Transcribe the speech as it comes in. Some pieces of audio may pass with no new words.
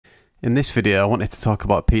In this video I wanted to talk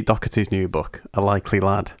about Pete Doherty's new book, A Likely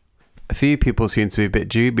Lad. A few people seem to be a bit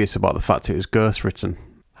dubious about the fact it was ghostwritten.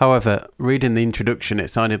 However, reading the introduction it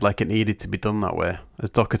sounded like it needed to be done that way, as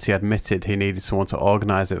Doherty admitted he needed someone to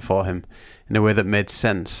organise it for him in a way that made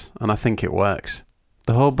sense, and I think it works.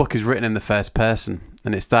 The whole book is written in the first person,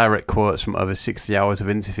 and it's direct quotes from over 60 hours of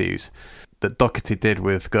interviews that Doherty did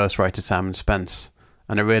with ghostwriter Simon Spence,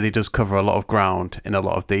 and it really does cover a lot of ground in a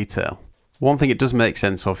lot of detail. One thing it does make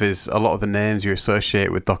sense of is a lot of the names you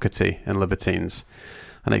associate with Doherty and Libertines,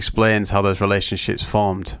 and explains how those relationships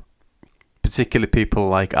formed, particularly people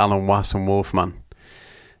like Alan Wass and Wolfman.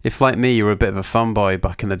 If, like me, you were a bit of a fanboy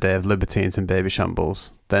back in the day of Libertines and Baby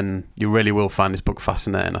Shambles, then you really will find this book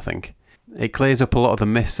fascinating, I think. It clears up a lot of the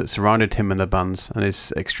myths that surrounded him and the bands, and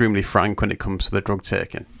is extremely frank when it comes to the drug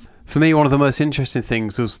taking. For me, one of the most interesting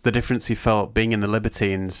things was the difference he felt being in the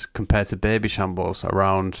Libertines compared to Baby Shambles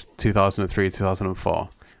around 2003-2004.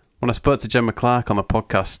 When I spoke to Gemma Clark on the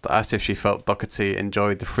podcast, I asked if she felt Doherty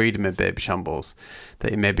enjoyed the freedom in Baby Shambles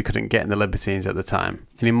that he maybe couldn't get in the Libertines at the time,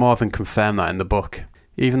 and he more than confirmed that in the book.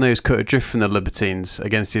 Even though he was cut adrift from the Libertines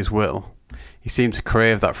against his will, he seemed to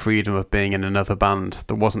crave that freedom of being in another band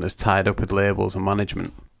that wasn't as tied up with labels and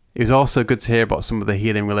management. It was also good to hear about some of the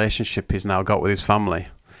healing relationship he's now got with his family,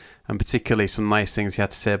 and particularly some nice things he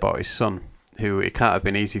had to say about his son, who it can't have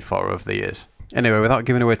been easy for over the years. Anyway, without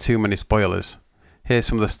giving away too many spoilers, here's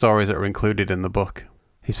some of the stories that are included in the book.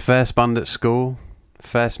 His first band at school,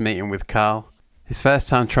 first meeting with Carl, his first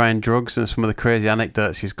time trying drugs, and some of the crazy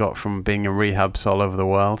anecdotes he's got from being in rehabs all over the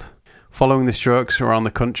world, following the Strokes around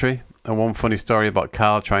the country, and one funny story about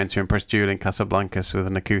Carl trying to impress Julian Casablancas with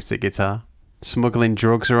an acoustic guitar, smuggling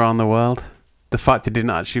drugs around the world, the fact he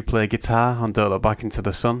didn't actually play guitar on Don't Look Back Into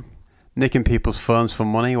the Sun, nicking people's phones for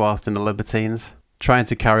money whilst in the Libertines, trying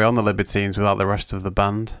to carry on the Libertines without the rest of the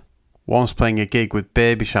band, once playing a gig with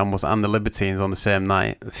Baby Shambles and the Libertines on the same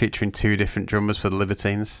night, featuring two different drummers for the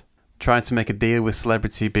Libertines, trying to make a deal with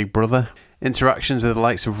celebrity Big Brother, interactions with the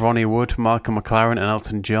likes of Ronnie Wood, Malcolm McLaren and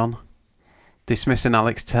Elton John, dismissing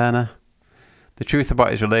Alex Turner, the truth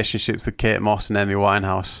about his relationships with Kate Moss and Amy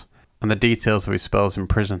Winehouse, and the details of his spells in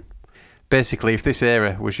prison. Basically, if this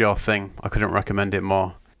era was your thing, I couldn't recommend it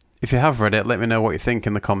more. If you have read it, let me know what you think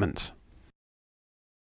in the comments.